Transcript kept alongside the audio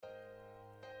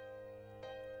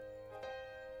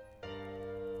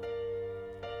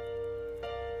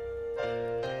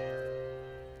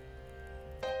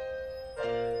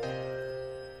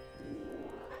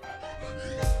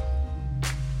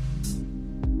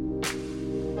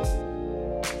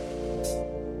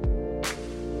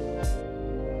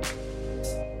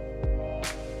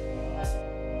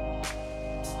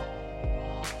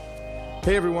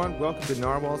Hey everyone, welcome to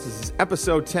Narwhals. This is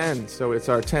episode 10, so it's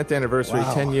our 10th anniversary,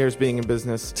 Wow. 10 years being in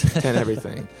business, 10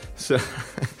 everything. So,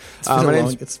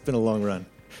 it's been a long run.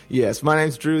 Yes, my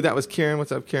name's Drew. That was Kieran.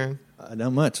 What's up, Kieran?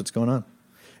 Not much. What's going on?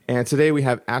 And today we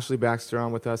have Ashley Baxter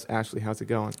on with us. Ashley, how's it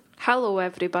going? Hello,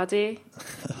 everybody.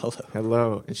 Hello.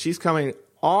 Hello. And she's coming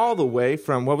all the way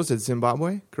from, what was it,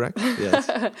 Zimbabwe, correct? Yes.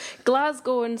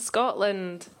 Glasgow in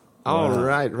Scotland. All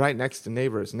Wow. right next to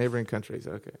neighboring countries.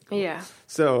 Okay. Cool. Yeah.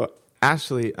 So,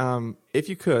 Ashley, if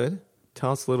you could,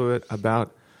 tell us a little bit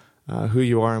about who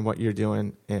you are and what you're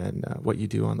doing and what you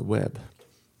do on the web.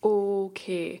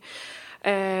 Okay.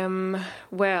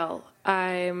 Well,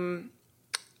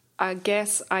 I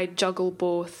guess I juggle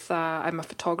both. I'm a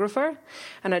photographer,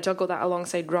 and I juggle that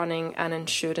alongside running an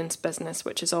insurance business,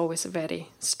 which is always a very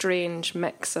strange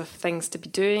mix of things to be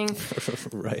doing.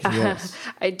 Right. Yes.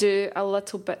 I do a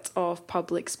little bit of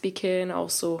public speaking,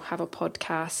 also have a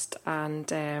podcast,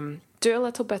 and do a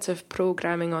little bit of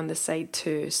programming on the side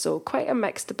too. So quite a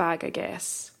mixed bag, I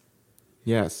guess.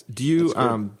 Yes. Do you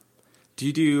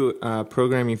do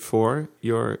programming for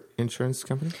your insurance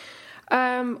company?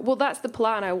 Well, that's the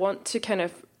plan. I want to kind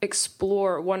of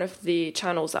explore one of the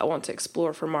channels that I want to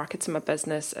explore for marketing my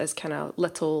business as kind of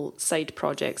little side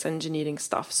projects, engineering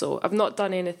stuff. So I've not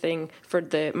done anything for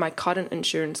my current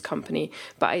insurance company,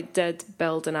 but I did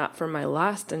build an app for my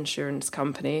last insurance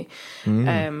company,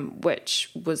 which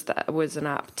was an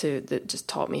app that just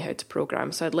taught me how to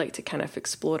program. So I'd like to kind of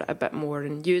explore it a bit more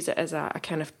and use it as a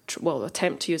kind of,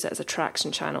 attempt to use it as a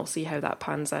traction channel, see how that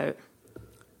pans out.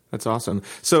 That's awesome.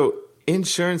 So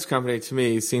insurance company to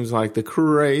me seems like the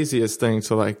craziest thing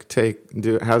to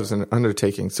do as an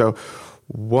undertaking. So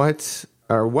what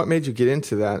made you get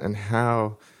into that, and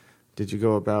how did you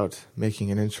go about making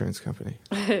an insurance company?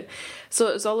 So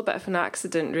it was all a bit of an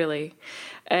accident, really.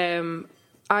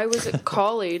 I was at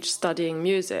college studying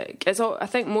music. I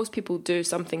think most people do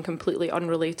something completely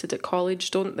unrelated at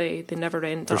college, don't they? They never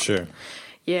end up. For sure.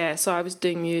 Yeah, so I was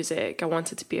doing music. I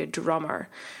wanted to be a drummer.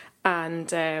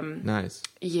 And Nice.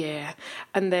 Yeah,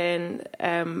 and then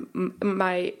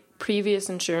my previous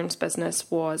insurance business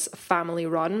was family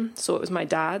run, so it was my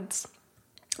dad's.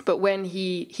 But when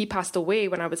he passed away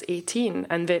when I was 18,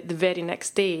 and the very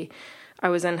next day I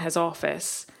was in his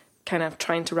office kind of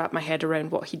trying to wrap my head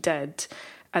around what he did,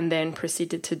 and then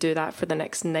proceeded to do that for the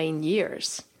next 9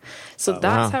 years. So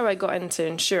that's how I got into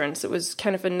insurance. It was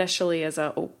kind of initially as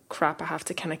oh crap, I have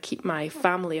to kind of keep my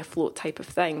family afloat type of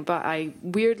thing. But I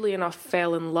weirdly enough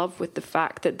fell in love with the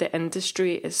fact that the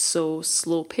industry is so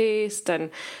slow paced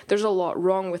and there's a lot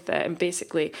wrong with it. And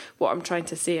basically what I'm trying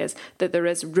to say is that there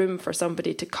is room for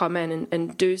somebody to come in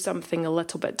and do something a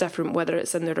little bit different, whether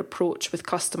it's in their approach with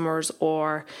customers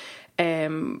or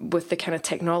with the kind of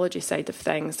technology side of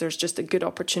things. There's just a good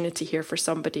opportunity here for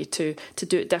somebody to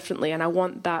do it differently, and I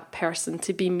want that person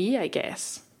to be me, I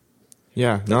guess.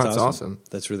 Yeah, that's awesome.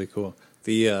 That's really cool.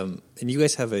 And you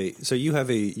guys have you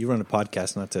run a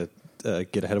podcast, not to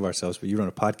get ahead of ourselves, but you run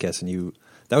a podcast, and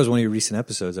that was one of your recent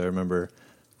episodes I remember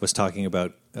was talking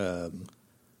about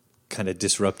kind of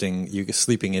disrupting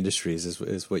sleeping industries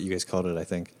is what you guys called it, I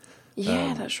think.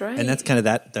 Yeah, that's right. And that's kind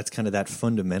of that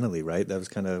fundamentally, right? That was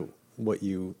kind of what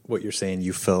you're saying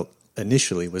you felt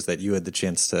initially, was that you had the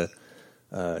chance to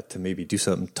maybe do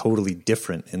something totally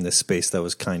different in this space that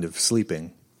was kind of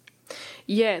sleeping.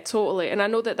 Yeah, totally. And I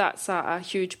know that that's a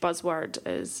huge buzzword,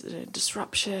 is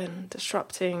disrupting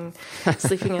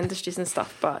sleeping industries and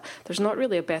stuff, but there's not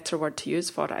really a better word to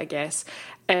use for it, I guess.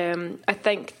 I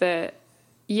think that,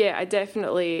 I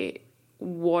definitely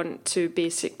want to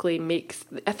basically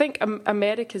I think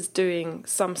America's doing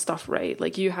some stuff right.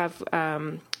 Like you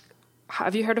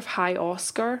have you heard of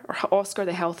Oscar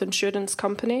the health insurance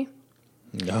company?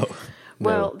 No.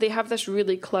 Well, they have this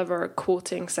really clever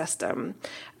quoting system,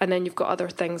 and then you've got other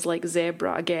things like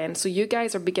Zebra again. So you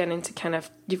guys are beginning to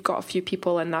you've got a few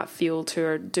people in that field who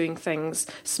are doing things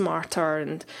smarter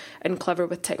and clever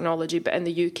with technology. But in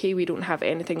the UK, we don't have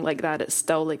anything like that. It's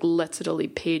still like literally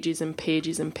pages and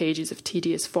pages and pages of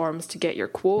tedious forms to get your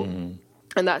quote. Mm.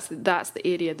 And that's the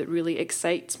area that really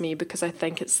excites me, because I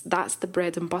think that's the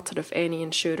bread and butter of any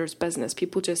insurer's business.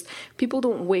 People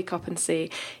don't wake up and say,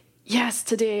 yes,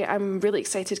 today I'm really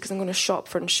excited because I'm going to shop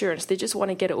for insurance. They just want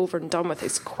to get it over and done with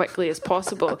as quickly as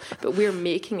possible. But we're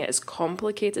making it as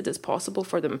complicated as possible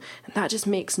for them. And that just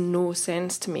makes no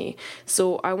sense to me.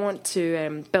 So I want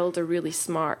to build a really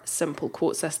smart, simple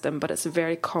quote system, but it's a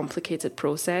very complicated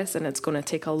process and it's going to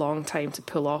take a long time to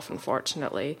pull off,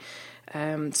 unfortunately.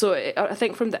 I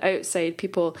think from the outside,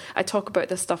 I talk about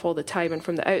this stuff all the time, and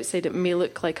from the outside it may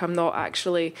look like I'm not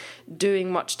actually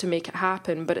doing much to make it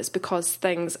happen, but it's because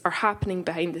things are happening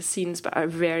behind the scenes but at a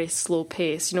very slow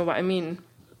pace. You know what I mean?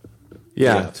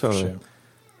 Yeah, totally. Sure.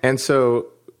 And so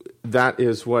that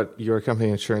is what your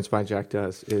company, Insurance by Jack,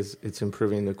 does, is it's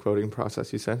improving the quoting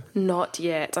process, you said? Not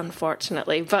yet,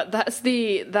 unfortunately, but that's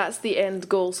the end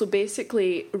goal. So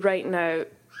basically right now,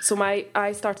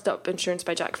 I started up Insurance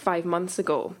by Jack 5 months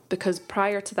ago, because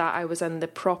prior to that I was in the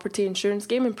property insurance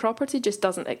game, and property just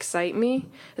doesn't excite me.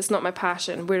 It's not my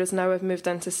passion. Whereas now I've moved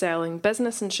into selling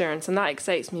business insurance, and that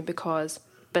excites me because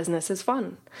business is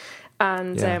fun.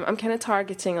 And I'm kind of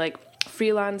targeting like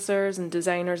freelancers and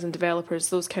designers and developers,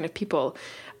 those kind of people.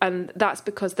 And that's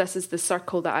because this is the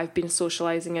circle that I've been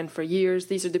socializing in for years.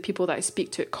 These are the people that I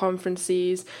speak to at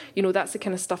conferences. You know, that's the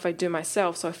kind of stuff I do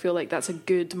myself. So I feel like that's a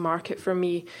good market for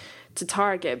me to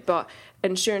target. But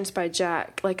Insurance by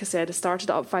Jack, like I said, I started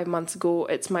it up 5 months ago.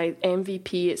 It's my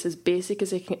MVP. It's as basic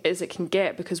as it can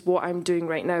get, because what I'm doing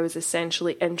right now is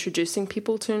essentially introducing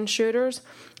people to insurers.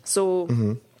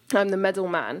 So I'm the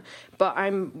middleman, but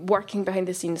I'm working behind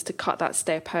the scenes to cut that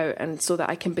step out, and so that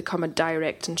I can become a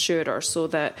direct insurer, so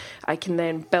that I can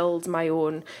then build my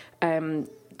own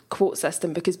quote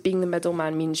system, because being the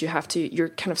middleman means you're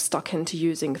kind of stuck into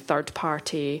using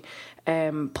third-party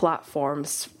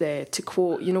platforms to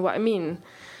quote, you know what I mean?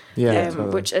 Yeah, totally.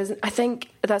 Which is, I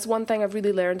think that's one thing I've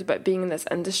really learned about being in this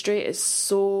industry, is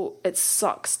it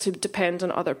sucks to depend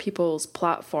on other people's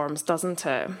platforms, doesn't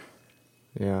it?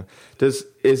 Yeah.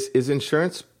 Is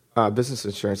insurance, business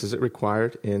insurance, is it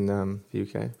required in the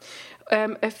UK?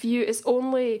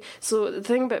 So the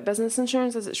thing about business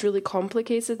insurance is it's really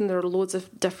complicated, and there are loads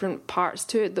of different parts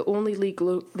to it. The only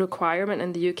legal requirement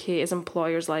in the UK is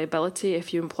employer's liability.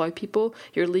 If you employ people,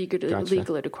 you're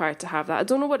legally required to have that. I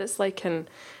don't know what it's like in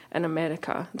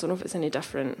America. I don't know if it's any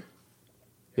different.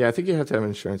 Yeah, I think you have to have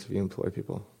insurance if you employ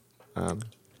people.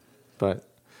 But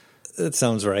that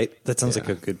sounds right. That sounds like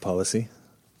a good policy.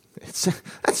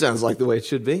 That sounds like the way it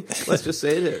should be. Let's just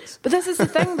say it is. But this is the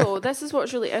thing, though. This is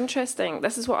what's really interesting.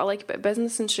 This is what I like about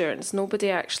business insurance.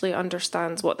 Nobody actually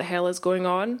understands what the hell is going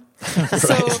on. Right.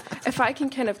 So if I can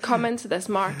kind of come into this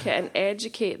market and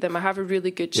educate them, I have a really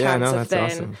good chance of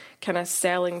then kind of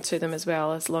selling to them as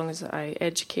well, as long as I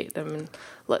educate them and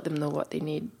let them know what they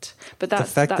need. But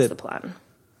that's the plan.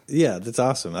 Yeah, that's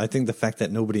awesome. I think the fact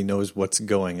that nobody knows what's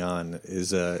going on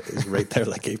is right there,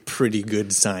 like a pretty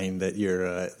good sign that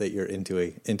you're into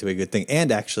a good thing.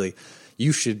 And actually,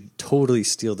 you should totally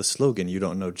steal the slogan. You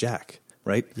don't know Jack,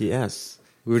 right? Yes,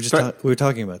 we were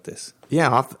talking about this. Yeah,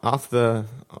 off the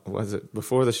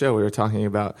before the show we were talking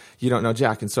about you don't know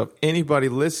Jack, and so if anybody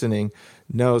listening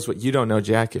knows what you don't know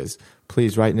Jack is,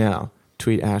 please right now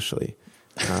tweet Ashley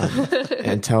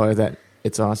and tell her that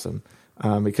it's awesome.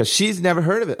 Because she's never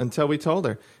heard of it until we told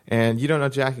her. And You Don't Know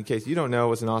Jack, in case you don't know,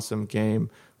 was an awesome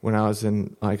game when I was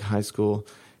in like high school.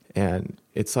 And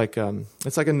it's like a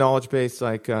knowledge-based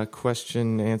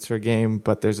question answer game.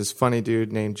 But there's this funny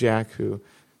dude named Jack who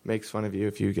makes fun of you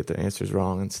if you get the answers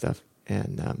wrong and stuff.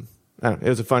 And I don't know, it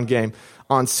was a fun game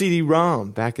on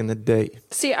CD-ROM back in the day.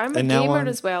 See, I'm a gamer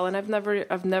as well, and I've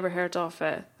never heard of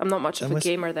it. I'm not much of a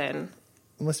gamer then.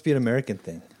 It must be an American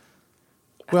thing.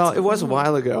 Well, it was a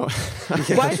while ago.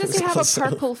 Why does he have a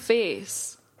purple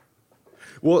face?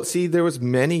 Well, see, there was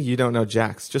many You Don't Know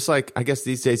Jacks. Just like, I guess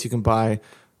these days you can buy...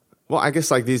 Well, I guess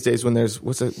like these days when there's...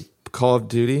 What's it? Call of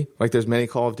Duty? Like there's many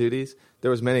Call of Duties.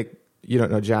 There was many You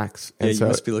Don't Know Jacks. And you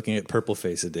must be looking at Purple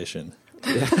Face Edition.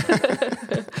 Yeah.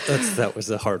 That was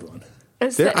the hard one.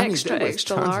 It's the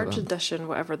extra large edition,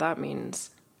 whatever that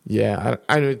means. Yeah,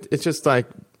 I it's just like...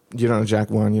 You Don't Know Jack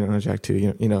 1, You Don't Know Jack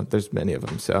 2, you know, there's many of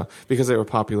them. So, because they were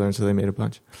popular and so they made a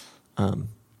bunch. But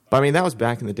I mean, that was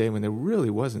back in the day when there really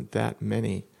wasn't that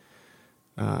many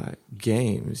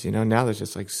games, you know. Now there's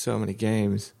just like so many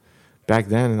games. Back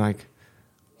then, like,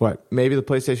 maybe the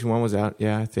PlayStation 1 was out.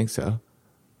 Yeah, I think so.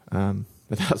 But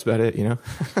that's about it, you know.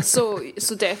 So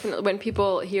definitely when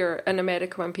people hear, in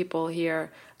America, when people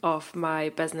hear of my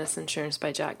business Insurance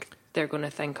by Jack, they're going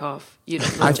to think of You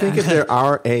Don't Know Jack. I think if they're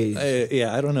our age.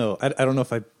 I don't know. I don't know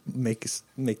if I make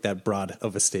that broad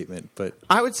of a statement, but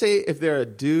I would say if they're a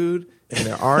dude and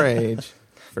they're our age,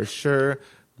 for sure.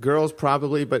 Girls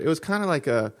probably, but it was kind of like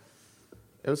it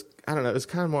was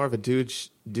kind of more of a dude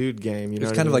game. You know, it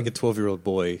was kind of like a 12-year-old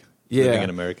boy living in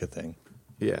America thing.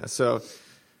 Yeah. So,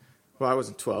 well, I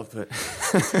wasn't 12, but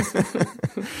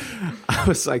I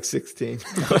was like 16.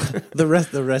 The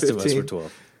rest of us were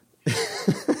 12.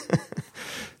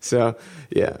 So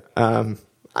yeah, I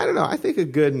don't know. I think a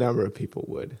good number of people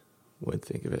would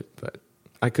think of it, but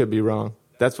I could be wrong.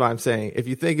 that's why I'm saying, if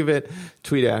you think of it,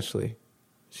 tweet Ashley.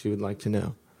 She would like to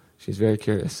know. She's very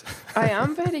curious. I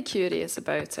am very curious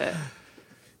about it.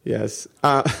 Yes.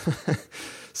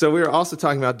 So we were also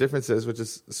talking about differences, which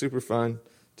is super fun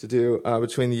to do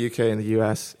between the UK and the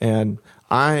US. And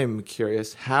I'm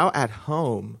curious, how at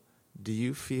home do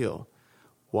you feel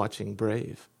watching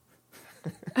Brave?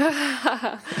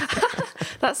 That's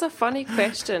a funny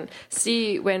question.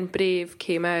 See, when Brave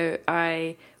came out,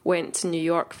 I went to New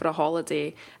York for a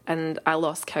holiday and I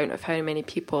lost count of how many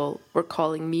people were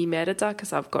calling me Merida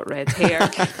because I've got red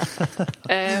hair.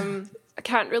 I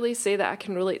can't really say that I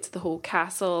can relate to the whole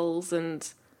castles and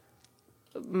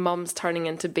mums turning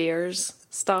into bears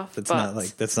stuff.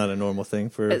 That's not a normal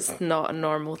thing for. It's not a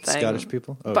normal thing. Scottish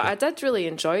people. Oh, but I did really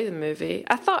enjoy the movie.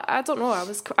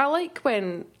 I like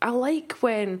when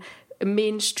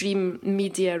mainstream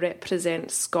media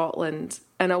represents Scotland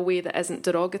in a way that isn't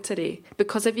derogatory.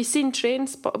 Because have you seen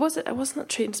Trainspotting? It wasn't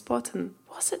Trainspotting.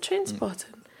 Was it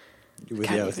Trainspotting?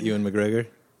 With Ewan McGregor.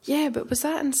 Yeah, but was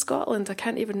that in Scotland? I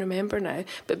can't even remember now.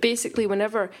 But basically,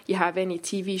 whenever you have any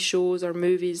TV shows or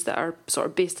movies that are sort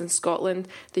of based in Scotland,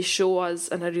 they show us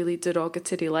in a really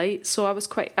derogatory light. So I was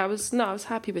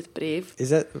happy with Brave.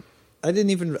 Is that?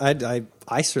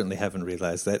 I certainly haven't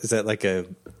realized that. Is that like a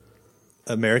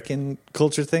American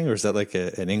culture thing, or is that like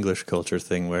an English culture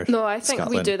thing? Where no, I think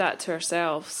Scotland... we do that to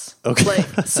ourselves. Okay.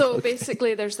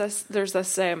 Basically, there's this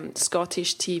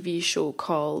Scottish TV show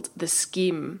called The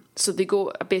Scheme. So they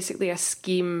go basically a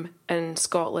scheme in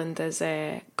Scotland is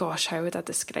how would I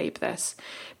describe this?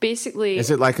 Basically, is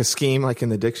it like a scheme, like in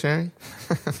the dictionary?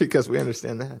 Because we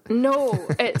understand that. No,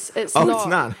 it's oh, not. It's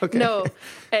not. Okay. No,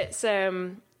 it's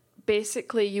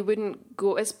basically, you wouldn't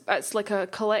go. It's like a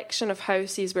collection of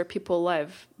houses where people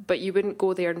live, but you wouldn't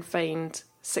go there and find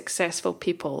successful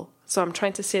people. So I'm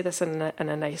trying to say this in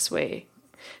a nice way.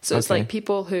 So it's like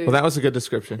people who. Well, that was a good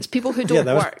description. It's people who don't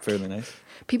work. Was fairly nice.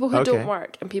 People who don't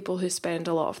work and people who spend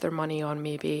a lot of their money on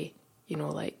maybe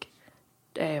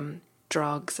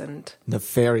drugs and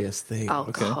nefarious things,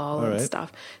 alcohol and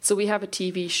stuff. So we have a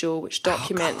TV show which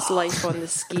documents life on the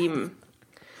scheme.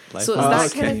 So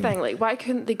it's that kind of thing. Like, why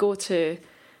couldn't they go to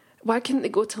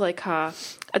like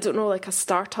a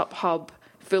startup hub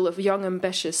full of young,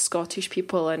 ambitious Scottish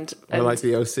people and like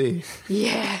the OC?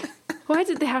 Yeah. Why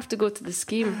did they have to go to the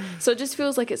scheme? So it just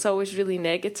feels like it's always really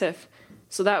negative.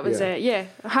 So that was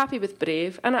happy with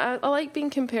Brave, and I like being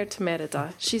compared to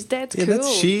Merida. She's dead cool.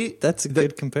 That's a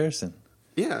good comparison.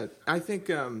 Yeah, I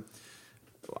think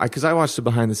because I watched the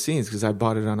behind the scenes because I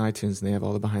bought it on iTunes and they have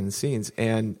all the behind the scenes,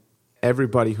 and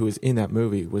everybody who was in that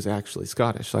movie was actually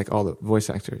Scottish, like all the voice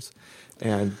actors,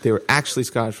 and they were actually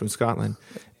Scottish from Scotland.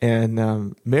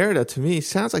 And Merida, to me,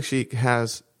 sounds like she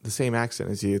has the same accent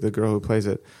as you, the girl who plays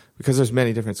it, because there's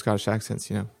many different Scottish accents,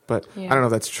 you know. But I don't know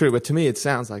if that's true, but to me it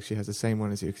sounds like she has the same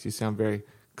one as you because you sound very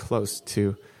close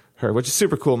to her, which is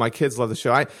super cool. My kids love the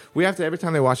show. We have to, every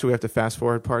time they watch it, we have to fast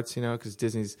forward parts, you know, because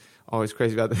Disney's always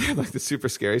crazy about like the super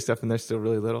scary stuff, and they're still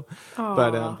really little. Aww.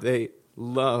 But they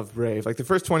love Brave. Like the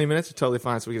first 20 minutes are totally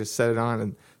fine, so we can just set it on,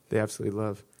 and they absolutely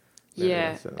love it.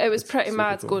 Yeah, so it was pretty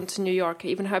mad going to New York. I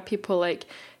even had people like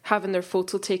having their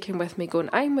photo taken with me going,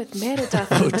 I'm with Merida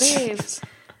from Brave.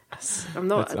 I'm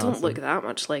not. That's I don't awesome. look that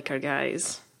much like her,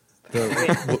 guys.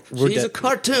 She's a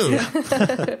cartoon.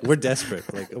 Yeah. We're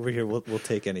desperate. Like over here, we'll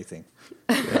take anything.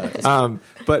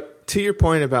 But to your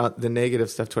point about the negative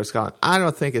stuff towards Scotland, I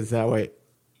don't think it's that way,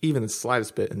 even the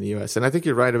slightest bit in the U.S. And I think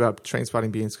you're right about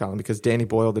Trainspotting being in Scotland because Danny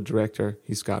Boyle, the director,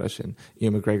 he's Scottish, and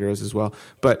Ewan McGregor is as well.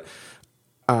 But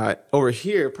over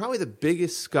here, probably the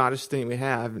biggest Scottish thing we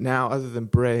have now, other than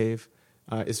Brave,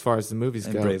 as far as the movies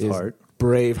go, Braveheart. is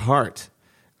Braveheart.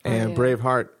 And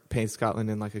Braveheart paints Scotland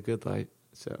in like a good light.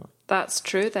 So that's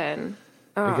true then.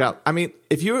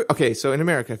 If you were, so in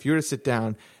America, if you were to sit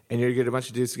down and you were to get a bunch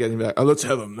of dudes together and be like, oh, let's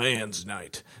have a man's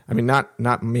night. I mean,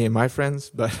 not me and my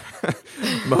friends, but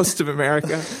most of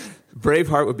America,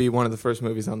 Braveheart would be one of the first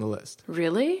movies on the list.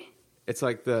 Really? It's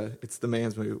like it's the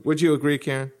man's movie. Would you agree,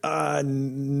 Karen?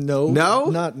 No.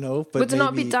 No? But would it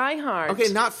not be Die Hard?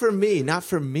 Okay, not for me.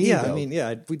 Yeah, though. I mean,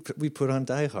 we put on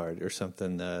Die Hard or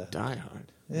something. Die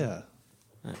Hard. Yeah.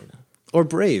 I don't know. Or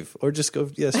Brave, or just go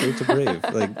straight to Brave.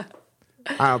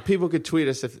 Like, people could tweet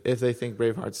us if they think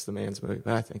Braveheart's the man's movie,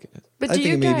 but I think it is. But I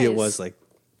think maybe it was like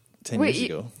 10 years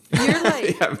ago. You're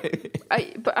like, yeah, maybe.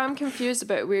 But I'm confused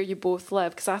about where you both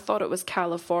live because I thought it was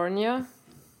California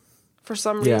for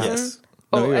some reason. Yes.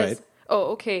 No, you're right.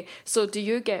 Oh, okay. So do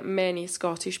you get many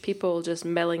Scottish people just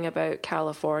milling about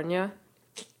California?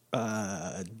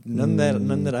 None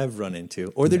that I've run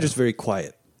into, or they're just very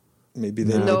quiet. Maybe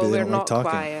they No, maybe they we're don't not like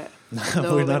talking. quiet.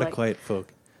 No, we're not a quiet folk.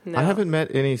 No. I haven't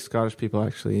met any Scottish people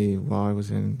actually while I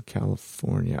was in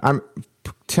California. I'm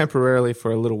temporarily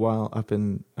for a little while up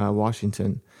in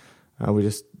Washington. We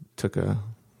just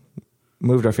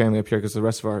moved our family up here because the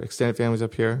rest of our extended family's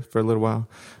up here for a little while.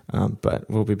 But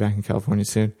we'll be back in California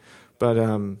soon. But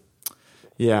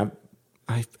yeah,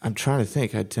 I'm trying to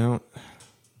think.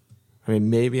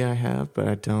 Maybe I have, but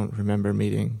I don't remember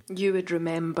meeting. You would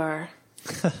remember.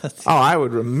 I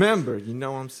would remember. You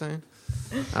know what I'm saying?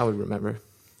 I would remember.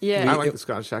 Yeah. I like the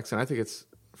Scottish accent. I think it's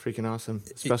freaking awesome,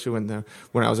 especially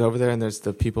when I was over there and there's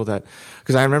the people that,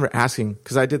 because I remember asking,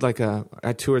 because I did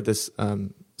I toured this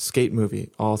skate movie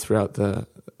all throughout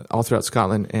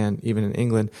Scotland and even in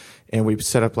England, and we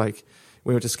set up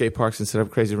we went to skate parks and set up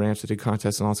crazy ramps to do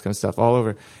contests and all this kind of stuff all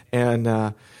over, and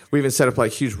we even set up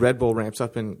huge Red Bull ramps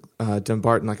up in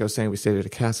Dumbarton. Like I was saying, we stayed at a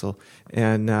castle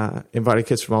and invited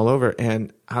kids from all over,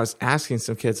 and I was asking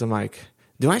some kids, I'm like,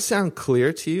 do I sound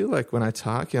clear to you when I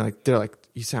talk? They're like,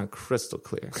 you sound crystal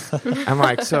clear. I'm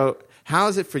like, so how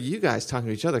is it for you guys talking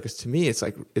to each other? Because to me,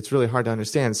 it's really hard to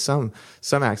understand some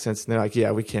accents. And they're like,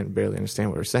 yeah, we can't barely understand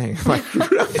what we're saying. I'm like,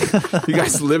 really? You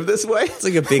guys live this way? It's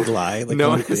like a big lie. No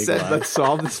one has said, let's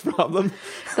solve this problem.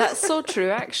 That's so true,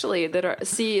 actually.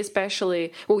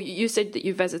 Especially, you said that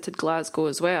you visited Glasgow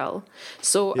as well.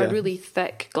 So Yeah. a really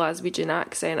thick Glaswegian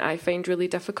accent I find really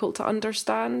difficult to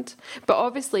understand. But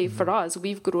obviously for us,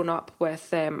 we've grown up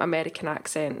with American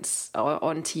accents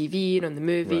on TV and on the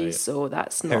movies, Right. so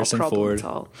that's not Harrison a problem Ford. at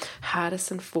all.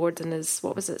 Harrison Ford and his,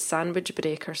 what was it, sandwich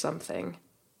break or something.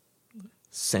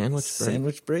 Sandwich break?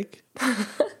 Sandwich break?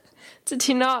 Did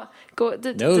he not go?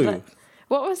 No.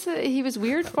 What was it he was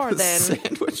weird for then?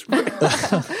 Sandwich break.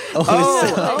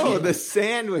 Oh, the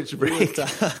sandwich break. I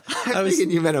was- was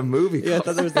thinking you meant a movie. yeah, I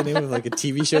thought that was the name of a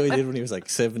TV show he did when he was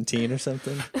 17 or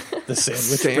something. The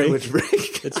Sandwich Sandwich Break.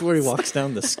 break. It's where he walks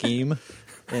down the scheme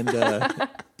and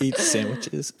eats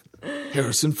sandwiches.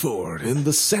 Harrison Ford in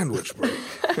the sandwich break.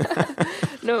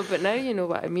 No, but now you know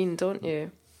what I mean, don't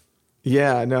you?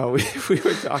 Yeah, no, we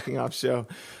were talking off show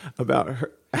about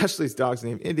Ashley's dog's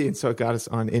named Indian, so it got us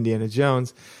on Indiana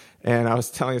Jones. And I was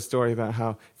telling a story about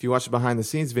how if you watch the behind the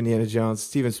scenes of Indiana Jones,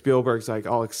 Steven Spielberg's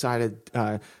all excited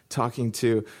talking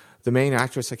to the main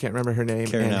actress, I can't remember her name.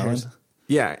 Karen Allen?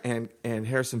 Yeah, and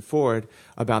Harrison Ford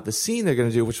about the scene they're going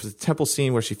to do, which was the temple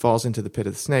scene where she falls into the pit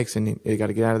of the snakes and they got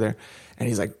to get out of there. And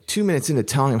he's 2 minutes into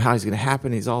telling him how he's going to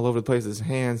happen. He's all over the place with his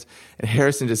hands. And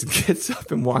Harrison just gets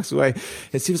up and walks away.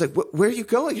 And Steve's like, where are you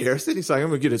going, Harrison? He's like, I'm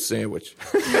going to get a sandwich.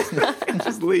 And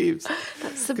just leaves.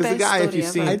 That's the Because best the guy, if story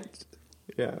you've ever. seen...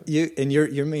 Yeah.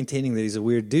 You're maintaining that he's a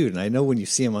weird dude, and I know when you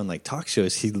see him on talk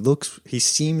shows, he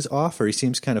seems off or he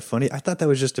seems kind of funny. I thought that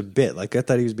was just a bit. I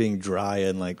thought he was being dry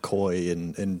and coy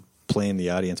and playing the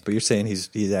audience. But you're saying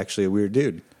he's actually a weird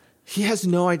dude. He has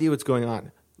no idea what's going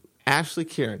on. Ashley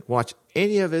Kieran, watch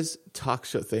any of his talk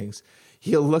show things.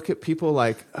 He'll look at people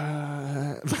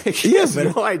he has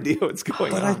no idea what's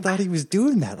going But on. I thought he was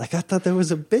doing that. I thought that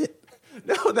was a bit.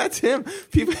 No, that's him.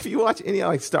 People, if you watch any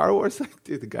Star Wars,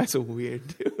 dude, the guy's a weird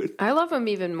dude. I love him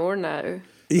even more now.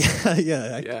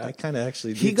 Yeah. I kind of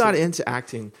actually. He did got too. into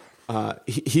acting.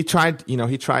 He tried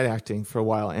acting for a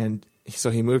while, and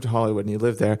so he moved to Hollywood and he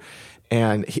lived there.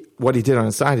 And what he did on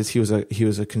the side is he was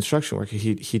a construction worker.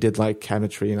 He did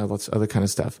cabinetry and all this other kind of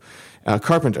stuff.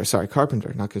 Carpenter,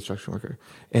 not construction worker.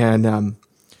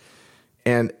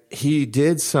 And he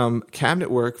did some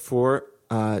cabinet work for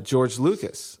George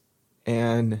Lucas.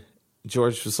 And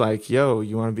George was like, yo,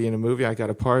 you want to be in a movie? I got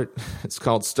a part. It's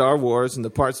called Star Wars, and the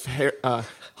part's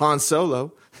Han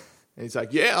Solo. And he's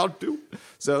like, yeah, I'll do it.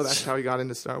 So that's how he got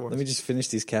into Star Wars. Let me just finish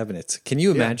these cabinets. Can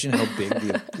you imagine how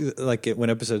big when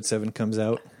Episode 7 comes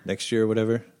out next year or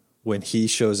whatever, when he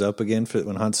shows up again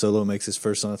when Han Solo makes his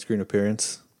first on-screen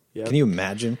appearance? Yep. Can you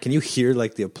imagine? Can you hear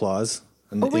the applause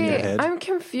in your head? I'm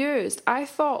confused. I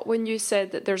thought when you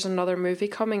said that there's another movie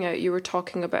coming out, you were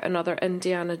talking about another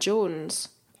Indiana Jones.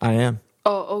 I am.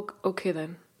 Oh, okay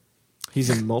then. He's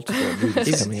in multiple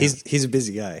movies coming out. He's a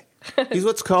busy guy. He's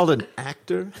what's called an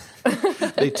actor.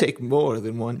 They take more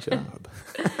than one job.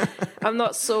 I'm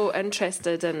not so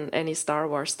interested in any Star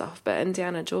Wars stuff, but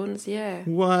Indiana Jones, yeah.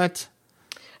 What?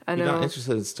 I You're know. not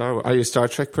interested in Star Wars? Are you a Star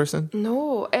Trek person?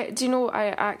 No, do you know, I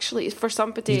actually, for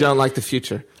somebody... You don't like the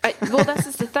future? Well, this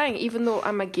is the thing. Even though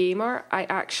I'm a gamer, I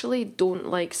actually don't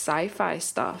like sci-fi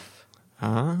stuff.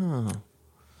 Ah.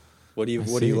 What do you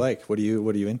see. like? What are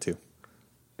you into?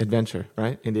 Adventure,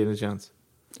 right? Indiana Jones.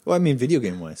 Well, I mean, video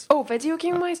game wise. Oh, video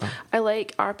game-wise, I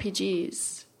like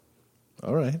RPGs.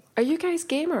 All right, Are you guys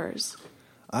gamers?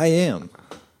 I am.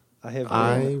 I have.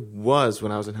 I was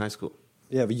when I was in high school.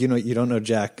 Yeah, but you don't know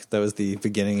Jack. That was the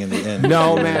beginning and the end.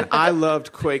 No, man, I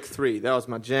loved Quake 3. That was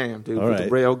my jam, dude. All With right. the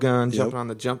rail gun, jumping on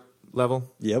the jump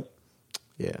level. Yep.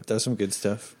 Yeah. That was some good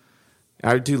stuff.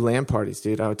 I would do LAN parties,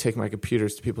 dude. I would take my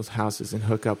computers to people's houses and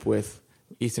hook up with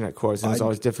Ethernet cords. It was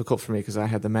always difficult for me because I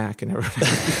had the Mac and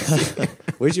everything.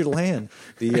 Where's your LAN?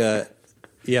 Yeah,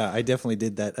 I definitely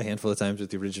did that a handful of times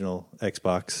with the original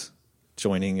Xbox.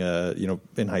 Joining,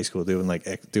 in high school, doing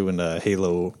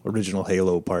original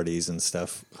Halo parties and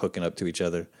stuff, hooking up to each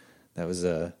other. That was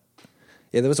that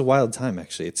was a wild time.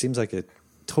 Actually, it seems like a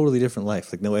totally different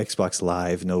life. Like no Xbox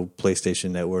Live, no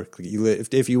PlayStation Network. Like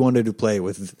if you wanted to play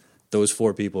with those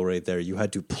 4 people right there, you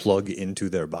had to plug into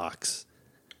their box.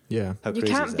 Yeah, How You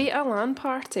crazy is can't that? beat a LAN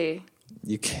party.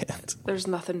 You can't. There's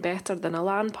nothing better than a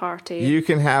LAN party. you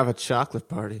can have a chocolate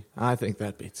party. I think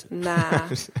that beats it. Nah.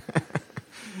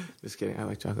 Just kidding. I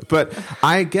like chocolate, but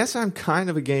I guess I'm kind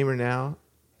of a gamer now.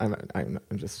 I'm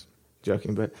just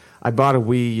joking, but I bought a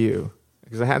Wii U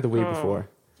because I had the Wii before,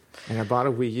 and I bought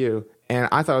a Wii U, and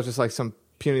I thought it was just like some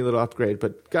puny little upgrade.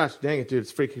 But gosh dang it, dude,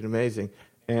 it's freaking amazing.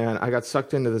 And I got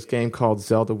sucked into this game called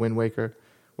Zelda Wind Waker,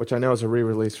 which I know is a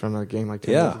re-release from a game like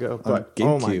 10 years ago. But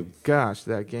oh my gosh,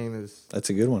 that game is That's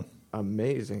a good one.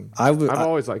 amazing. I've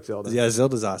always liked Zelda. Yeah,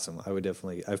 Zelda's awesome.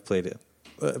 I've played it.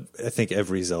 I think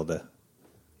every Zelda.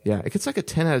 Yeah, it gets like a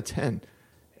 10 out of 10.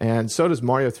 And so does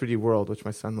Mario 3D World, which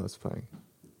my son loves playing.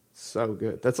 So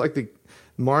good. That's like the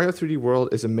Mario 3D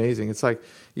World is amazing. It's like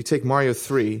you take Mario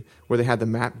 3, where they had the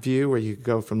map view, where you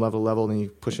go from level to level, and then you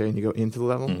push A and you go into the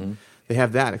level. Mm-hmm. They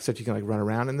have that, except you can like run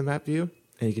around in the map view,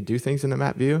 and you can do things in the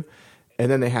map view.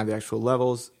 And then they have the actual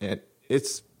levels, and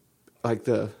it's like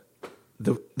the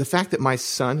fact that my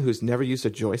son, who's never used a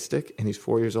joystick, and he's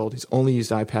 4 years old, he's only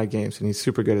used iPad games, and he's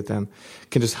super good at them,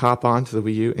 can just hop onto the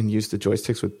Wii U and use the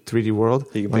joysticks with 3D World.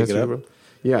 You can pick it up? World.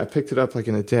 Yeah, I picked it up like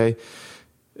in a day.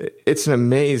 It's an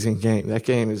amazing game. That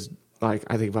game is like,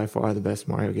 I think by far the best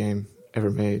Mario game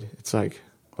ever made. It's like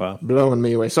blowing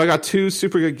me away. So I got 2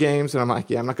 super good games, and I'm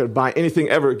like, yeah, I'm not going to buy anything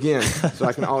ever again, so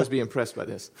I can always be impressed by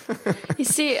this. You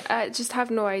see, I just have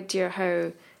no idea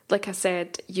how, like I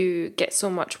said, you get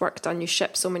so much work done, you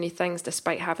ship so many things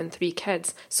despite having 3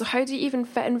 kids. So how do you even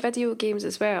fit in video games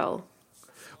as well?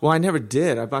 Well, I never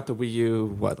did. I bought the Wii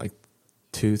U, like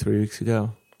 2-3 weeks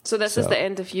ago. So this is the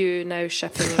end of you now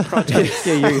shipping projects.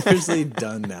 Yeah, you're usually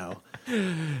done now.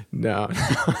 No.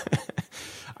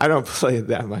 I don't play it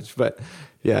that much, but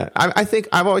yeah, I think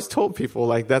I've always told people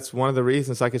like that's one of the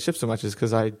reasons I could ship so much is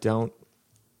because I don't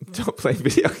play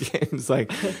video games.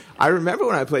 Like I remember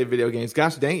when I played video games,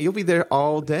 gosh dang it, you'll be there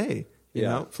all day, you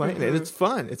know, playing it. It's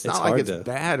fun. It's not like it's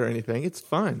bad or anything. It's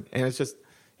fun. And it's just,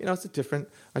 it's a different,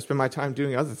 I spend my time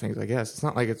doing other things, I guess. It's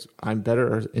not like I'm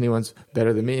better or anyone's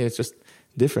better than me. It's just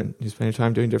different. You spend your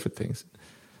time doing different things.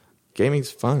 Gaming's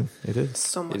fun. It is.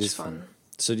 So much fun.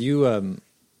 So do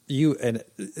you, and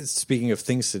speaking of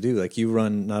things to do, like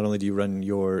not only do you run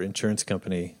your insurance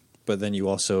company, but then you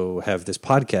also have this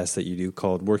podcast that you do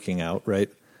called Working Out, right?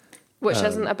 Which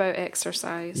isn't about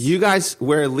exercise. You guys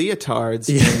wear leotards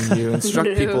and you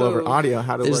instruct people over audio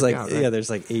how to work out, right? Yeah, there's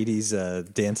like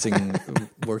 80s dancing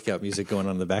workout music going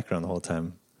on in the background the whole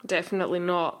time. Definitely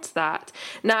not that.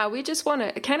 Now, we just want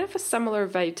to, kind of a similar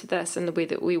vibe to this in the way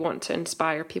that we want to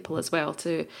inspire people as well.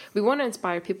 We want to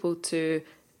inspire people to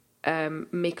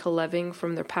make a living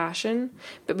from their passion,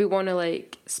 but we want to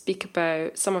speak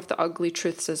about some of the ugly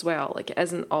truths as well. Like, it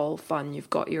isn't all fun.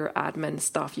 You've got your admin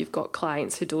stuff, you've got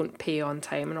clients who don't pay on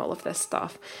time and all of this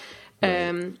stuff.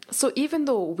 Right. So even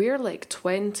though we're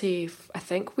 20, I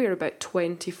think we're about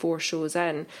 24 shows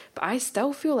in, but I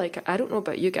still feel like, I don't know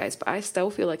about you guys, but I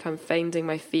still feel like I'm finding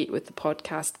my feet with the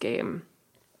podcast game.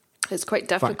 It's quite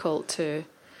difficult to...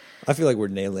 I feel like we're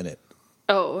nailing it.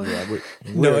 Oh. Yeah,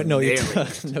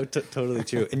 totally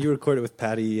true. And you recorded with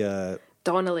Patty...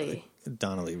 Donnelly,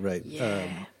 right.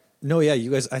 Yeah. You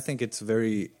guys, I think it's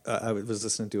very... I was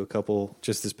listening to a couple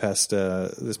just this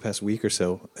past week or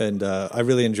so, and I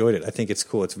really enjoyed it. I think it's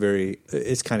cool.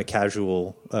 It's kind of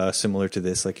casual, similar to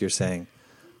this, like you're saying.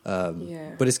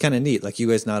 But it's kind of neat. Like, you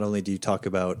guys, not only do you talk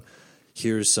about,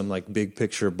 here's some big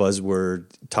picture buzzword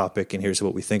topic, and here's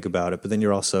what we think about it, but then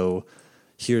you're also,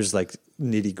 here's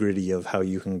nitty gritty of how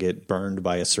you can get burned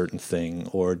by a certain thing,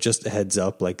 or just a heads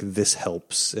up, this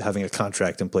helps. Having a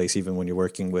contract in place, even when you're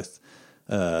working with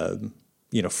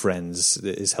friends,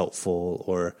 is helpful.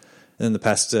 Or in the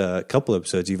past couple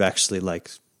episodes, you've actually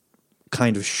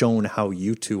kind of shown how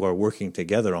you two are working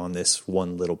together on this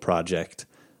one little project.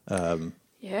 And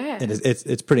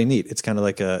it's pretty neat. It's kind of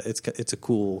it's a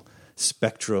cool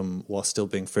spectrum while still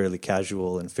being fairly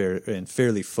casual and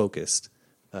fairly focused.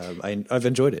 I've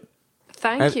enjoyed it.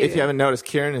 Thank you. If you haven't noticed,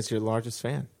 Kieran is your largest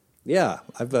fan. Yeah,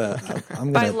 I'm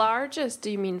By gonna. largest, do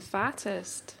you mean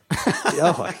fattest?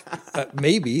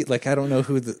 Maybe. Like, I don't know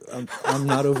who I'm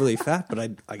not overly fat, but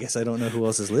I guess I don't know who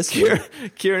else is listening.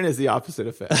 Kieran is the opposite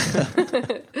of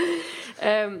fat.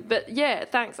 But yeah,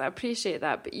 thanks. I appreciate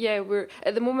that. But yeah,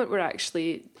 at the moment we're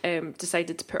actually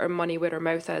decided to put our money where our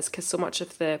mouth is, because so much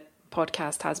of the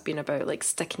podcast has been about like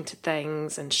sticking to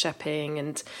things and shipping,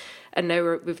 and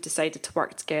now we've decided to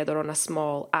work together on a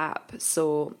small app.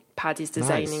 So Paddy's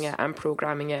designing it and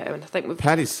programming it, and I think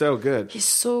Paddy's so good. He's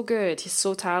so good. He's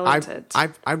so talented.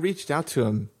 I reached out to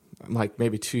him like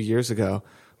maybe 2 years ago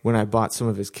when I bought some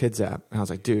of his kids app, and I was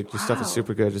like, dude, your stuff is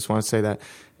super good. I just want to say that.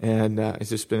 And he's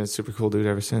just been a super cool dude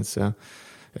ever since. So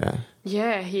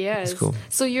yeah, he is. It's cool.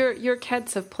 So your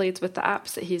kids have played with the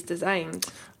apps that he's designed.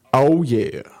 Oh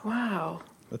yeah. Wow.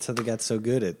 That's how they got so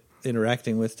good at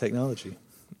interacting with technology.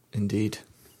 Indeed.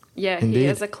 Yeah, Indeed. He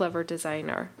is a clever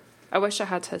designer. I wish I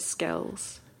had his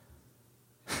skills.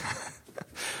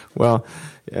 Well,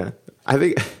 yeah, I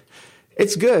think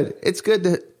it's good. It's good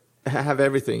to have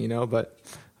everything, but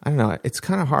I don't know. It's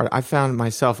kind of hard. I found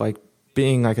myself like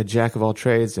being like a jack of all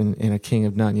trades and a king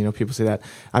of none. People say that.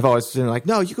 I've always been like,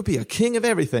 no, you could be a king of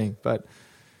everything. But,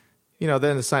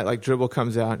 then the site like Dribble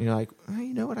comes out and you're like,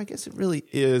 you know what? I guess it really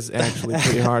is actually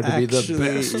pretty hard to be the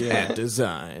best at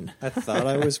design. I thought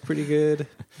I was pretty good.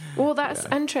 Well, that's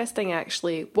interesting,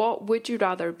 actually. What would you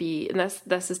rather be? And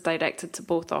this is directed to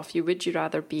both of you. Would you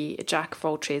rather be a jack of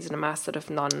all trades and a master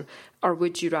of none? Or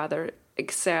would you rather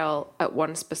excel at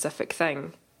one specific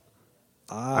thing?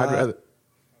 I'd rather...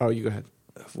 Oh, you go ahead.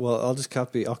 Well,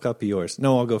 I'll copy yours.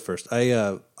 No, I'll go first. I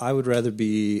think I would rather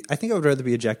be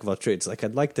a jack of all trades. Like,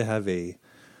 I'd like to have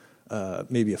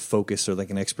maybe a focus or like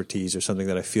an expertise or something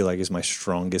that I feel like is my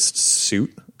strongest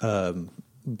suit.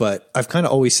 But I've kind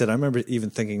of always said, I remember even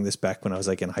thinking this back when I was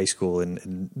like in high school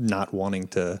and not wanting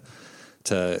to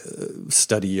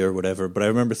study or whatever. But I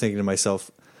remember thinking to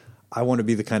myself, I want to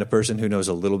be the kind of person who knows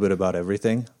a little bit about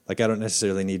everything. Like, I don't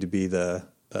necessarily need to be the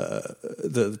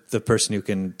person who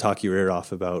can talk your ear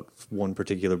off about one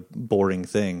particular boring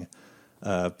thing.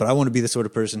 But I want to be the sort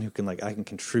of person who can I can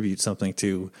contribute something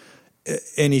to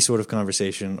any sort of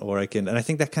conversation, and I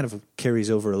think that kind of carries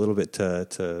over a little bit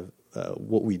to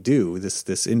what we do,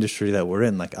 this industry that we're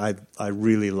in. Like, I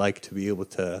really like to be able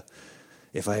to,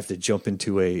 if I have to jump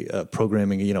into a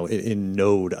programming, in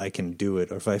Node, I can do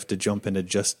it. Or if I have to jump into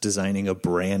just designing a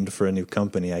brand for a new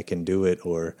company, I can do it.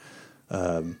 Or,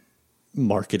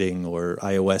 marketing or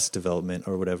iOS development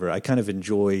or whatever. I kind of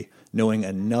enjoy knowing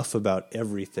enough about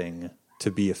everything to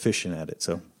be efficient at it.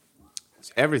 So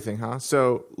it's everything, huh?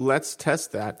 So let's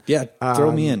test that. Yeah,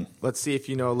 throw me in. Let's see if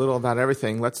you know a little about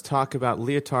everything. Let's talk about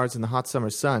leotards in the hot summer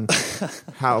sun.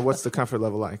 What's the comfort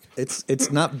level like?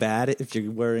 It's not bad if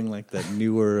you're wearing like that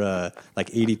newer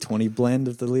 80-20 blend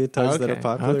of the leotards that are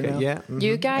popular now. Yeah. Mm-hmm.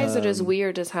 You guys are as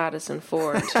weird as Harrison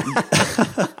Ford.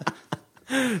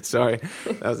 Sorry,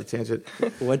 that was a tangent.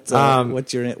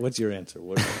 What's your answer?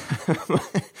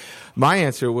 My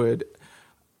answer would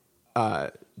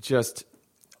just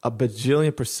a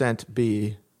bajillion %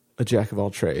 be a jack of all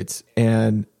trades,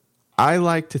 and I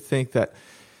like to think that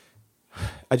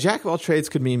a jack of all trades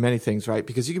could mean many things, right?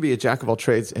 Because you could be a jack of all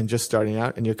trades and just starting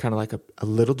out, and you're kind of like a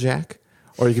little jack,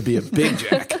 or you could be a big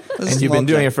jack, and you've been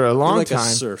doing it for a long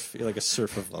time. You're like a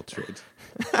surf of all trades.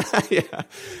 Yeah.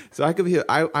 So I could be.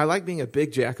 I like being a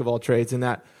big jack of all trades in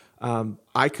that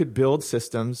I could build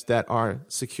systems that are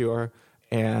secure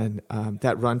and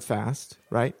that run fast.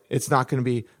 Right. It's not going to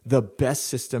be the best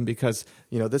system because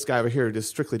this guy over here does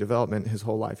strictly development his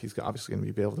whole life. He's obviously going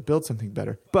to be able to build something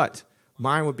better. But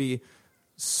mine would be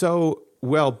so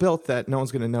well built that no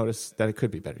one's going to notice that it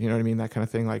could be better. You know what I mean? That kind of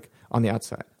thing. Like on the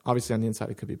outside. Obviously, on the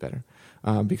inside, it could be better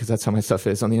because that's how my stuff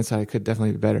is. On the inside, it could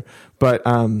definitely be better. But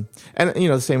and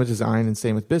the same with design and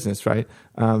same with business, right?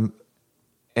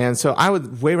 And so I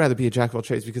would way rather be a jack of all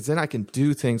trades because then I can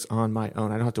do things on my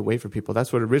own. I don't have to wait for people.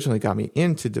 That's what originally got me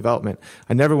into development.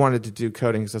 I never wanted to do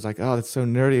coding because I was like, oh, that's so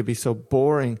nerdy. It'd be so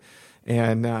boring,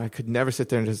 and I could never sit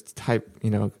there and just type,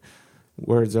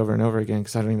 words over and over again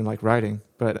because I don't even like writing.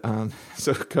 But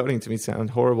so coding to me sounded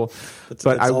horrible.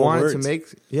 But I wanted to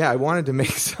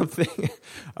make something.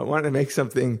 I wanted to make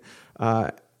something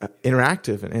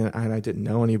interactive, and I didn't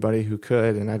know anybody who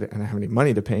could, and I didn't have any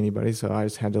money to pay anybody, so I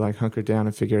just had to hunker down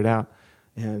and figure it out.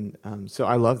 And so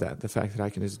I love that, the fact that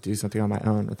I can just do something on my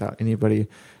own without anybody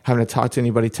having to talk to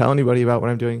anybody, tell anybody about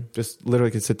what I'm doing. Just literally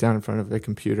could sit down in front of a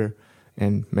computer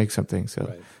and make something. So.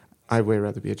 Right. I'd way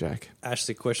rather be a jack.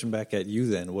 Ashley, question back at you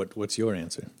then. What's your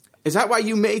answer? Is that why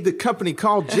you made the company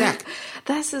called Jack?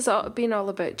 This has been all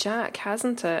about Jack,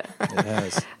 hasn't it? It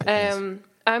has.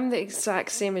 I'm the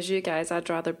exact same as you guys. I'd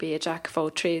rather be a jack of all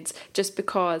trades, just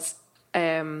because,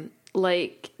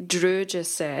 like Drew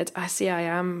just said, I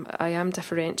am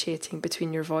differentiating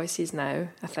between your voices now,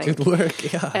 I think. Good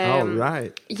work, yeah. All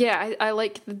right. Yeah, I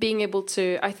like being able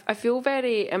to, I feel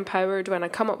very empowered when I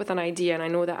come up with an idea and I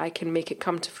know that I can make it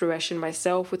come to fruition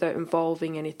myself without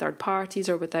involving any third parties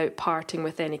or without parting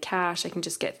with any cash. I can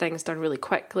just get things done really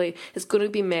quickly. It's going to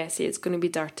be messy, it's going to be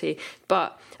dirty,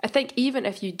 but I think even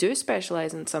if you do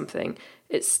specialise in something,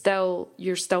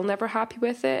 you're still never happy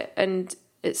with it, and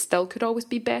it still could always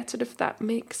be better, if that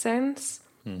makes sense.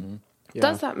 Mm-hmm. Yeah.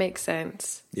 Does that make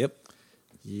sense? Yep.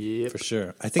 Yep. For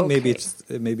sure. I think maybe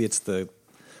it's the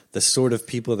sort of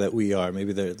people that we are.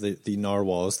 Maybe the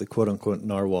narwhals, the quote unquote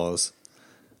narwhals.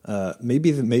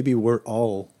 Maybe we're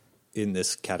all in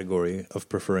this category of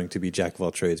preferring to be jack of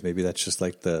all trades. Maybe that's just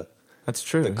like that's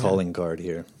true. The calling card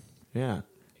here. Yeah.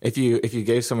 If you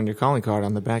gave someone your calling card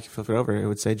on the back, you flip it over, it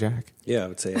would say Jack. Yeah, I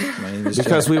would say my name is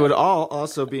because Jack. we would all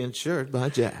also be insured by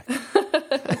Jack.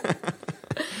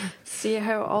 See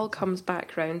how it all comes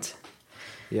back round.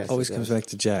 Yes, always comes back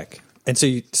to Jack. And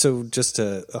so just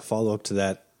a follow up to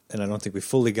that, and I don't think we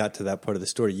fully got to that part of the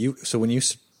story. When you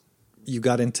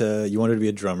wanted to be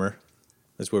a drummer,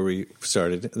 that's where we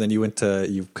started. And then you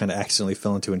kind of accidentally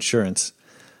fell into insurance.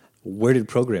 Where did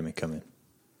programming come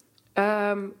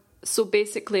in? So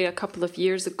basically a couple of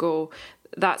years ago,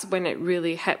 that's when it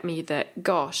really hit me that,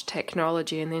 gosh,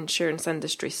 technology in the insurance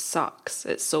industry sucks.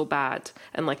 It's so bad.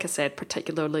 And like I said,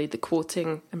 particularly the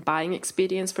quoting and buying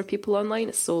experience for people online,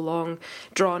 it's so long,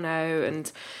 drawn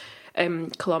out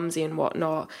and clumsy and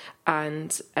whatnot.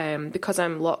 And because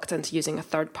I'm locked into using a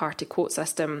third-party quote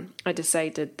system, I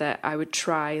decided that I would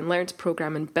try and learn to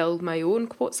program and build my own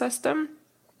quote system,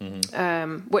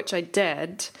 which I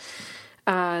did.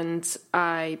 And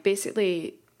I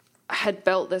basically had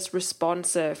built this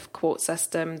responsive quote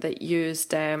system that used...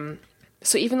 so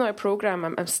even though I program,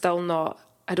 I'm still not...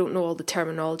 I don't know all the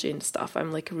terminology and stuff.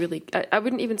 I'm like I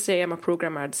wouldn't even say I'm a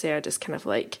programmer. I'd say I just kind of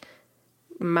like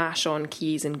mash on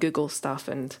keys and Google stuff,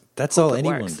 and that's all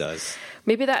anyone does.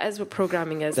 Maybe that is what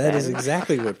programming is. That is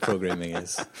exactly what programming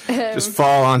is. Just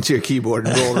fall onto your keyboard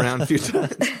and roll around a few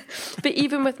times. But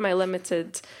even with my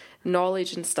limited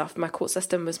knowledge and stuff, my quote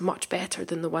system was much better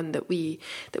than the one that we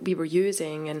were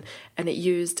using, and it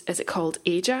used, is it called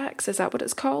Ajax? Is that what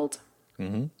it's called?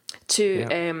 Mm-hmm.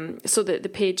 So that the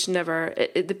page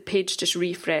the page just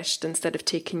refreshed instead of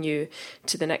taking you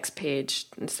to the next page,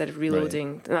 instead of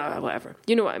reloading, whatever.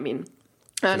 You know what I mean?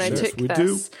 And I took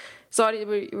this. Sorry,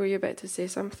 were you about to say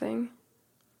something?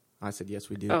 I said, yes,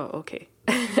 we do. Oh, okay.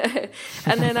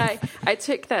 And then I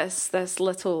took this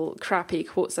little crappy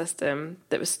quote system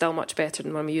that was still much better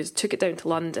than one we used, took it down to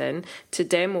London to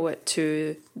demo it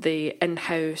to the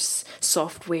in-house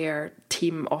software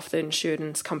team of the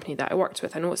insurance company that I worked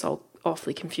with. I know it's all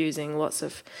awfully confusing, lots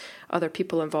of other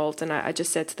people involved, and I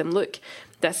just said to them, look,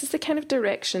 this is the kind of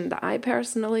direction that I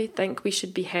personally think we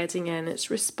should be heading in.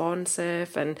 It's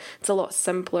responsive and it's a lot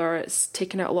simpler. It's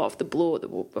taken out a lot of the bloat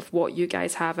of what you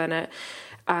guys have in it.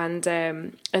 And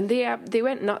they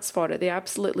went nuts for it. They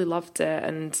absolutely loved it,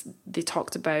 and they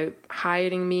talked about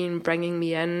hiring me and bringing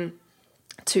me in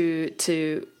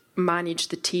to manage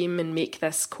the team and make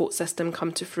this quote system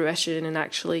come to fruition and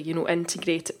actually,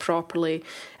 integrate it properly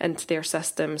into their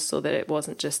system so that it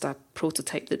wasn't just a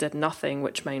prototype that did nothing,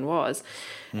 which mine was.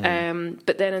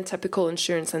 But then in typical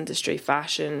insurance industry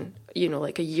fashion,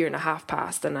 like a year and a half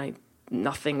passed and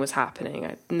nothing was happening.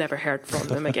 I never heard from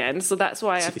them again. So that's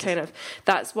why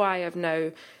I've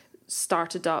now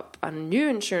started up a new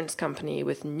insurance company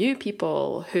with new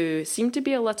people who seem to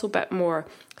be a little bit more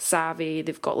savvy.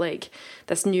 They've got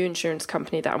this new insurance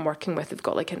company that I'm working with. They've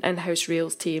got an in-house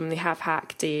Rails team. They have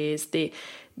hack days. They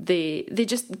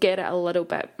just get it a little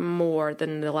bit more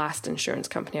than the last insurance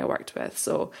company I worked with.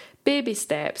 So baby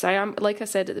steps. I am, like I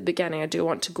said at the beginning, I do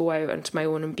want to go out onto my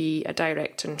own and be a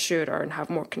direct insurer and have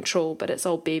more control, but it's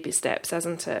all baby steps,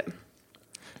 isn't it?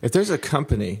 If there's a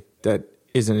company that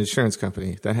is an insurance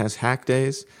company that has hack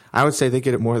days, I would say they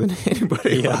get it more than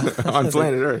anybody on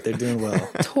planet Earth. They're doing well.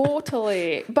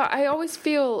 Totally. But I always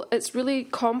feel it's really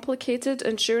complicated.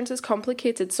 Insurance is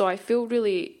complicated, so I feel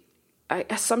really...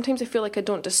 sometimes I feel like I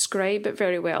don't describe it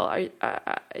very well.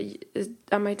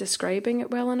 Am I describing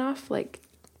it well enough?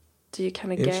 Do you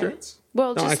kind of get it?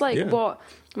 Well, what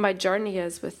my journey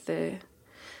is with the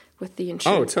insurance.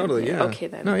 Oh, totally, company. yeah. Okay,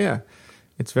 then. No, yeah.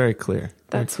 It's very clear.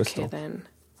 That's very okay, then.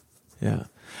 Yeah.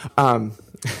 I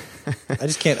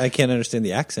can't understand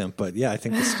the accent, but yeah, I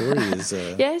think the story is...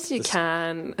 yes, you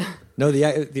can. No,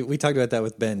 we talked about that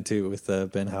with Ben too, with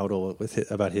Ben Howdle,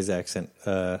 about his accent.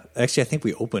 Actually, I think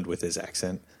we opened with his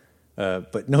accent.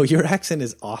 But no, your accent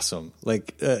is awesome.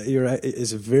 Like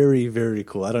is very, very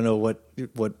cool. I don't know what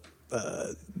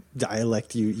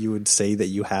dialect you would say that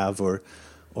you have or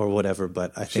whatever,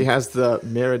 but I think she has the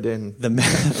Meriden,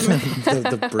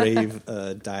 the brave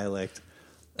dialect.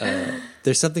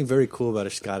 There's something very cool about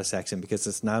a Scottish accent because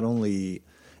it's not only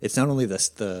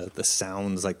the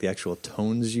sounds, like the actual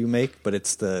tones you make, but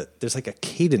there's like a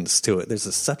cadence to it.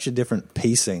 There's such a different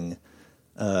pacing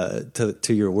to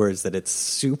your words that it's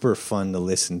super fun to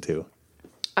listen to.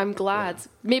 I'm glad. Yeah.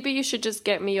 Maybe you should just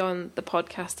get me on the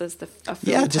podcast as a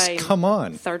full-time just come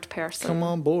on, third person. Come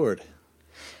on board.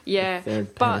 Yeah,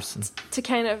 but to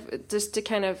kind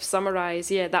of summarize,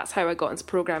 that's how I got into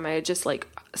programming. I just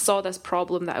saw this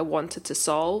problem that I wanted to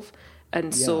solve,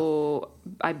 and so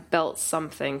I built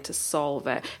something to solve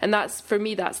it. And that's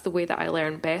the way that I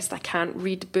learn best. I can't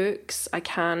read books. I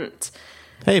can't.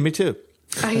 Hey, me too.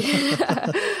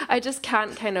 I just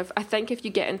can't I think if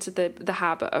you get into the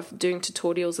habit of doing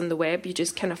tutorials on the web, you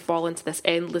just kind of fall into this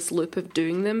endless loop of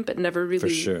doing them but never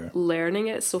really learning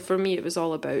it. So for me, it was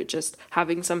all about just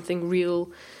having something real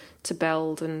to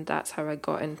build, and that's how I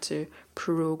got into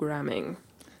programming.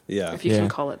 Yeah. If you can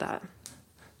call it that.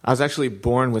 I was actually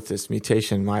born with this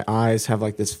mutation. My eyes have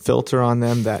this filter on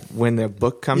them that when the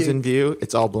book comes in view,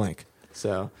 it's all blank.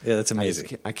 So yeah, that's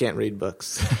amazing. I can't read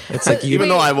books. It's like even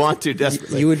though I want to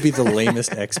desperately. You would be the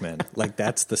lamest X-Men.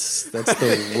 That's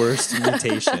the worst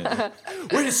mutation.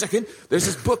 Wait a second. There's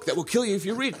this book that will kill you if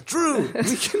you read it. Drew,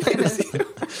 we can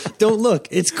don't look.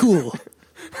 It's cool.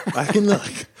 I can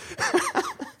look.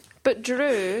 But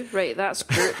Drew, right? That's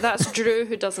Drew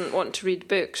who doesn't want to read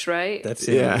books, right? That's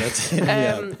it. Yeah. That's it.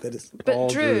 That is but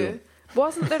Drew,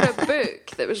 wasn't there a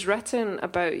book that was written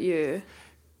about you?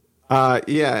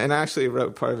 Yeah, and I actually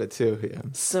wrote part of it too. Yeah.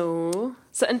 So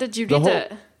and did you read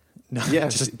it? No,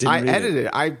 yes, I edited it.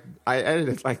 I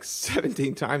edited it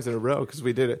 17 times in a row because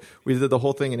we did it. We did the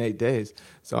whole thing in 8 days,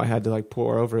 so I had to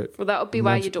pour over it. Well, that would be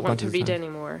why you don't want to read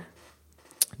anymore.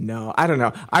 No, I don't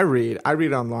know. I read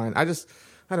online. I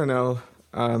don't know.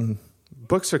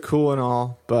 Books are cool and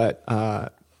all, but I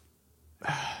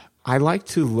like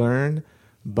to learn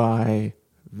by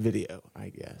video, I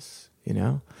guess.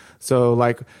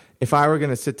 So if I were going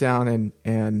to sit down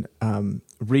and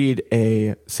read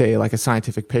a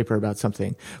scientific paper about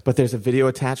something, but there's a video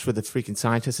attached where the freaking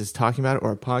scientist is talking about it,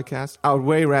 or a podcast, I would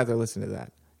way rather listen to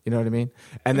that. You know what I mean?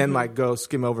 And then go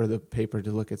skim over the paper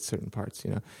to look at certain parts.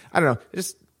 I don't know.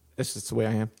 It's just the way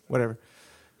I am. Whatever.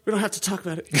 We don't have to talk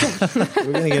about it.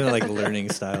 We're going to get into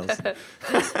learning styles.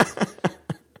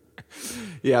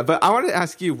 Yeah, but I wanted to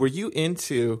ask you: were you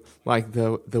into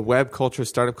the web culture,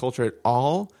 startup culture at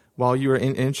all while you were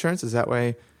in insurance? Is that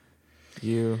why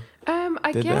you?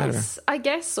 I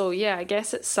guess so. Yeah, I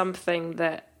guess it's something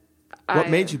that. What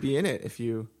made you be in it if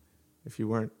you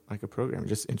weren't a programmer,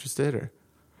 just interested, or?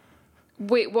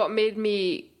 Wait, what made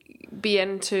me be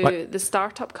into the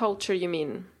startup culture? You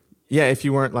mean? Yeah, if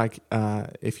you weren't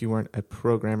a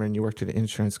programmer and you worked at an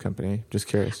insurance company, just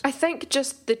curious. I think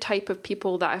just the type of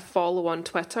people that I follow on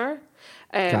Twitter.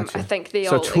 Gotcha. I think they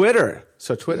all Twitter.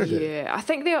 So Twitter did. Yeah, I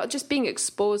think they are just being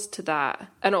exposed to that,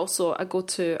 and also I used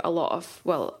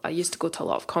to go to a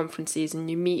lot of conferences, and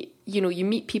you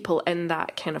meet people in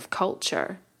that kind of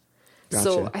culture. Gotcha.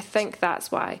 So I think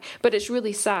that's why. But it's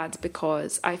really sad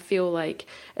because I feel like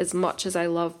as much as I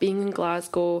love being in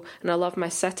Glasgow and I love my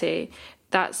city,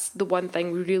 that's the one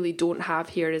thing we really don't have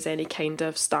here is any kind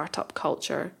of startup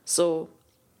culture. So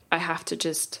I have to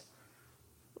just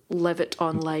live it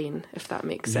online, if that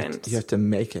makes sense. You have to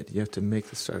make it. You have to make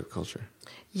the startup culture.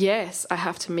 Yes, I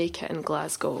have to make it in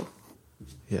Glasgow.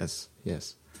 Yes.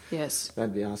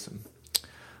 That'd be awesome.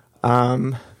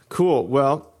 Cool.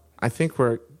 Well, I think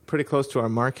we're pretty close to our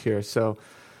mark here. So,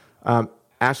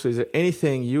 Ashley, is there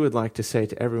anything you would like to say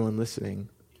to everyone listening,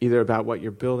 either about what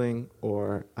you're building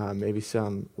or maybe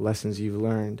some lessons you've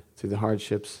learned through the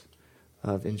hardships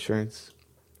of insurance?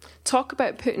 Talk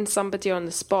about putting somebody on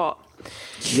the spot.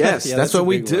 Yes, that's what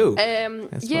we do.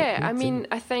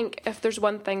 I think if there's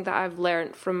one thing that I've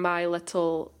learned from my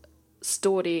little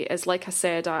story is, like I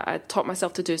said, I taught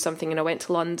myself to do something and I went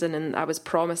to London and I was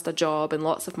promised a job and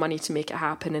lots of money to make it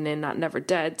happen, and then that never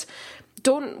did.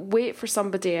 Don't wait for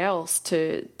somebody else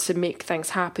to make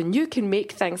things happen. You can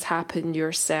make things happen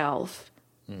yourself.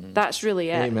 Mm-hmm. That's really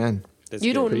it. Amen.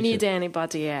 You don't need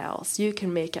anybody else. You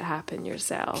can make it happen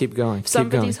yourself. Keep going. If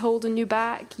somebody's holding you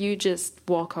back, you just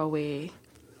walk away.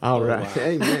 All right. Wow.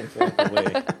 Amen. Walk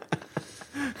away.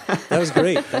 That was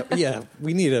great.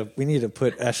 We need to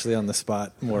put Ashley on the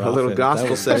spot more often. A little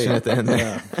gospel session at the end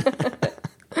there. Yeah.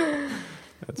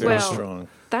 Very Well, strong.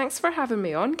 thanks for having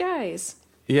me on, guys.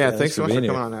 Yeah, thanks so much for being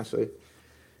coming here. on, Ashley.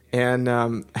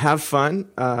 And have fun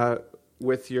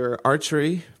with your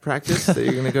archery practice that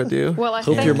you're going to go do. Well, I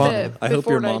Hope think your mom. that I hope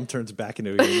your before mom turns back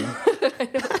into a human.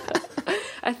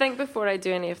 I think before I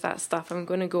do any of that stuff, I'm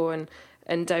going to go and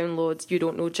download You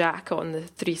Don't Know Jack on the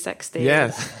 360.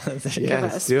 Yes. Give it a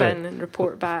Yes, do spin it. and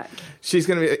report back. She's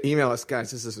going to email us,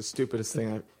 guys. This is the stupidest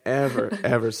thing I've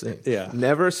ever seen. Yeah.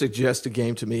 Never suggest a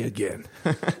game to me again.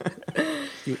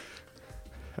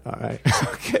 All right.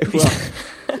 Okay.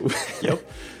 Well.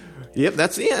 Yep.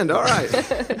 That's the end. All right.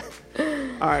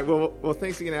 All right. Well.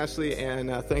 Thanks again, Ashley, and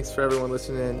thanks for everyone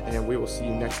listening. And we will see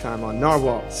you next time on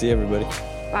Narwhal. See you, everybody.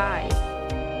 Bye.